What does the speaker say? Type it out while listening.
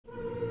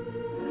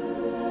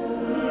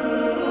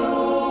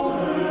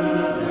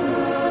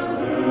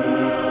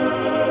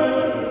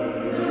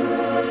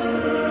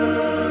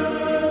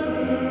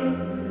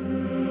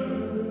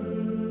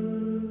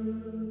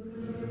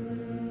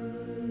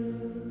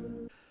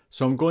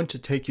So I'm going to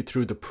take you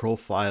through the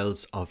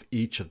profiles of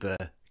each of the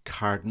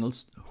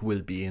cardinals who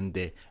will be in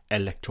the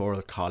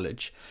electoral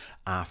college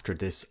after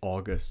this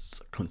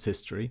August's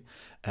consistory.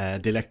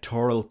 The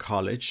electoral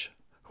college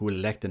who will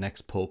elect the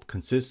next pope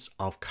consists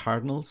of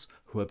cardinals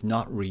who have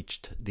not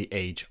reached the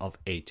age of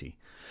 80.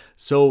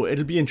 So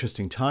it'll be an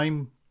interesting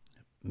time.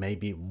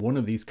 Maybe one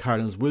of these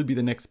cardinals will be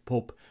the next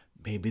pope.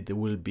 Maybe there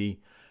will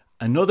be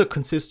another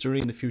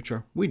consistory in the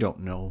future. We don't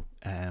know.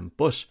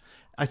 But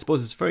I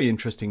suppose it's very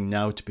interesting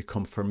now to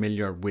become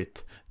familiar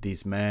with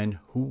these men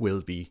who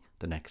will be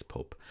the next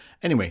pope.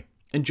 Anyway,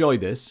 enjoy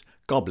this.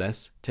 God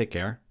bless. Take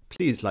care.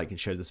 Please like and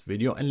share this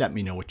video and let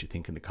me know what you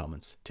think in the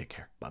comments. Take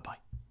care. Bye-bye.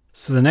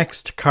 So the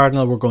next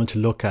cardinal we're going to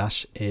look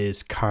at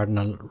is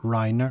Cardinal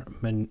Rainer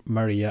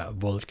Maria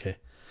Woelki,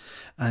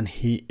 and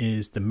he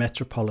is the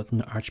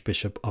Metropolitan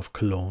Archbishop of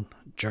Cologne,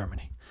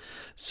 Germany.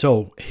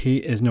 So he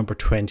is number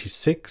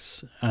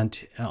 26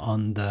 and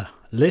on the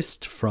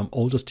list from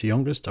oldest to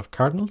youngest of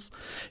cardinals.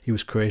 He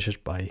was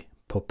created by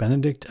Pope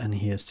Benedict and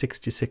he is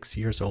 66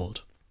 years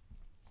old.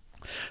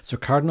 So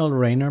Cardinal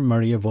Rainer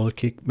Maria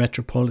Woelki,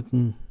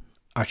 Metropolitan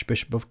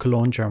Archbishop of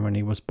Cologne,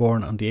 Germany, was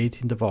born on the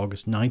 18th of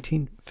August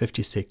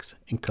 1956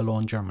 in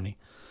Cologne, Germany.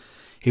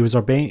 He was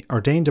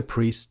ordained a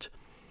priest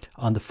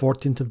on the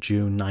 14th of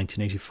June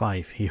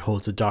 1985. He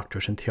holds a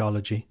doctorate in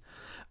theology,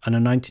 and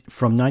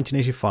from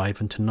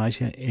 1985 until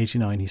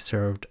 1989 he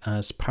served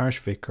as parish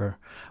vicar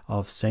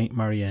of Saint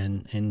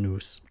Marianne in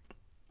Neuss.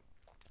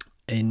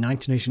 In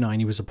 1989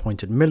 he was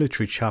appointed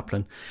military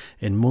chaplain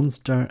in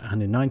Munster,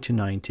 and in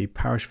 1990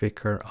 parish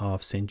vicar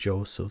of St.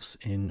 Joseph's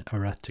in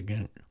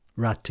Rattingen.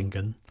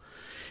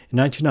 In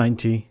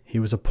 1990 he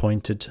was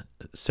appointed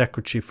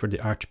secretary for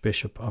the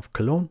Archbishop of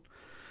Cologne,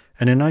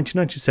 and in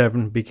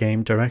 1997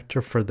 became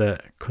director for the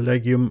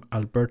Collegium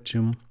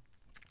Albertum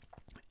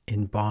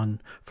in Bonn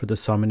for the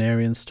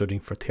seminarians studying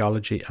for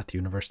theology at the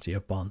University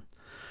of Bonn.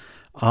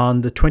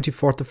 On the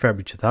 24th of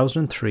February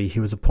 2003 he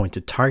was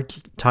appointed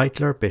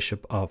titular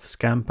Bishop of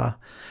Scampa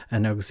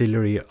and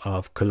Auxiliary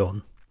of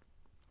Cologne.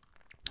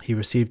 He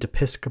received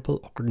episcopal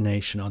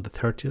ordination on the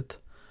 30th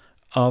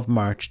of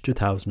March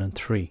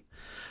 2003.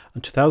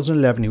 In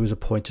 2011 he was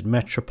appointed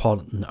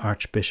Metropolitan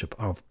Archbishop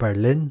of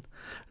Berlin.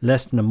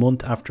 Less than a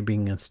month after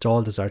being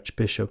installed as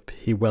Archbishop,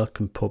 he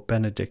welcomed Pope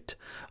Benedict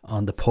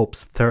on the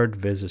Pope's third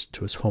visit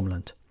to his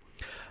homeland.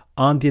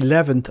 On the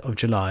 11th of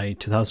July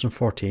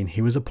 2014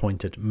 he was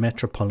appointed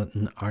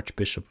Metropolitan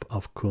Archbishop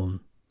of Köln.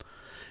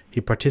 He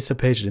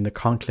participated in the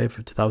conclave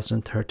of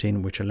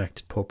 2013 which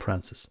elected Pope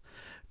Francis.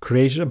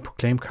 Created and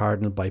proclaimed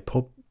Cardinal by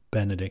Pope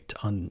Benedict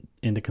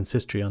in the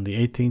consistory on the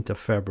 18th of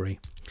February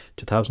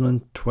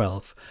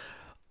 2012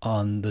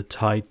 on the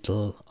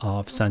title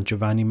of San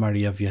Giovanni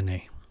Maria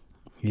Vianney.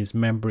 He is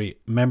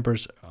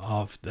members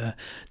of the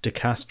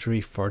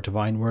Dicastery for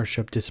Divine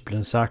Worship, Discipline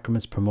and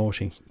Sacraments,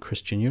 promoting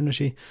Christian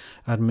unity,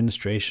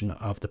 administration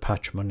of the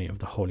patrimony of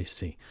the Holy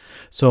See.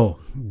 So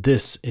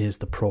this is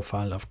the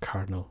profile of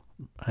Cardinal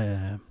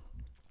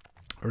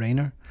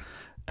Rainer.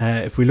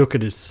 If we look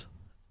at his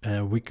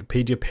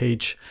Wikipedia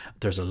page,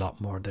 there's a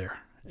lot more there.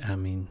 I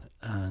mean,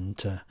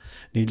 and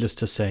needless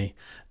to say,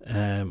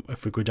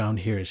 if we go down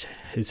here, is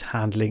his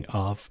handling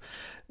of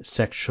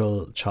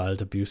sexual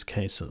child abuse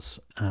cases,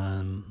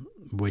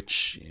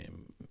 which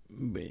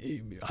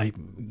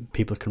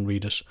people can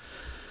read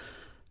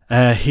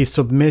it. He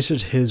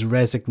submitted his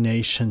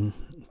resignation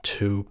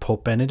to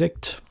Pope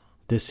Benedict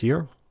this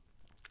year.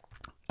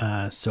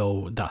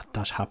 So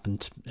that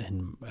happened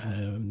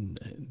in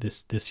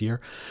this year.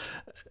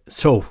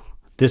 So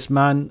this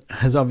man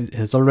has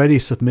already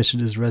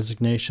submitted his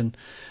resignation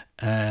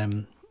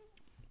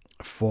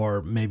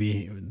for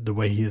maybe the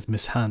way he has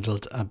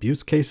mishandled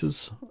abuse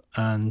cases,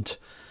 and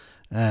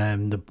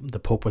the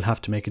Pope will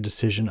have to make a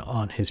decision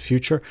on his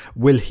future.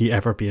 Will he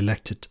ever be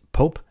elected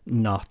Pope?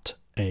 Not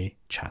a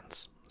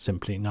chance.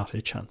 Simply not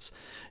a chance.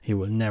 He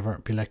will never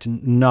be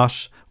elected,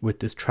 not with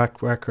this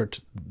track record.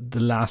 The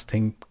last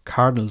thing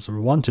cardinals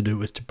want to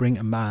do is to bring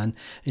a man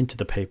into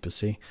the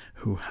papacy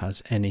who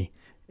has anything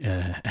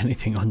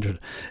under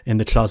in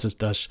the closet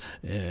that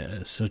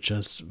such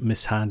as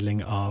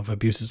mishandling of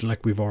abuses,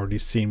 like we've already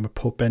seen with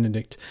Pope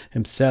Benedict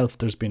himself.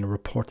 There's been a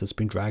report that's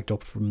been dragged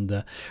up from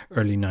the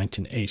early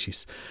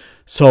 1980s.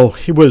 So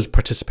he will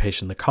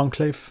participate in the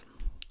conclave,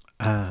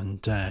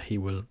 and he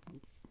will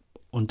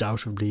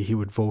undoubtedly he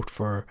would vote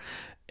for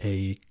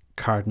a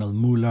Cardinal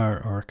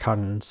Muller or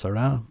Cardinal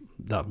Sarah.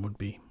 That would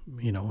be,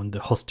 you know, in the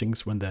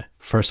hustings when the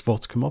first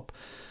votes come up.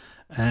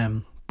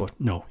 But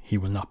no, he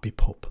will not be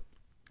Pope.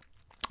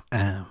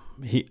 I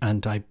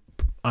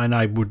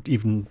would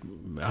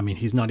even, I mean,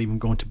 he's not even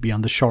going to be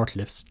on the short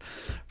list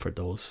for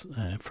those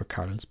for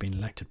cardinals being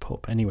elected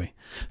Pope anyway.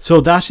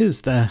 So that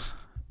is the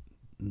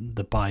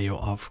bio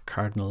of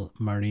Cardinal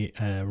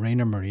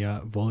Rainer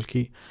Maria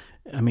Woelki.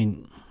 I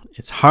mean,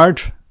 it's hard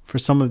for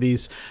some of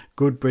these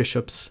good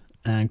bishops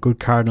and good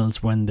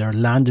cardinals when they're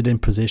landed in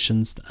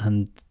positions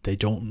and they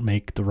don't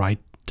make the right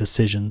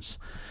decisions,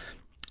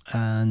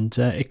 and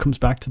it comes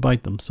back to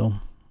bite them. So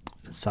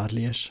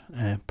sadly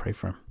pray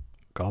for him.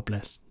 God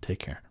bless. Take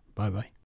care. Bye bye.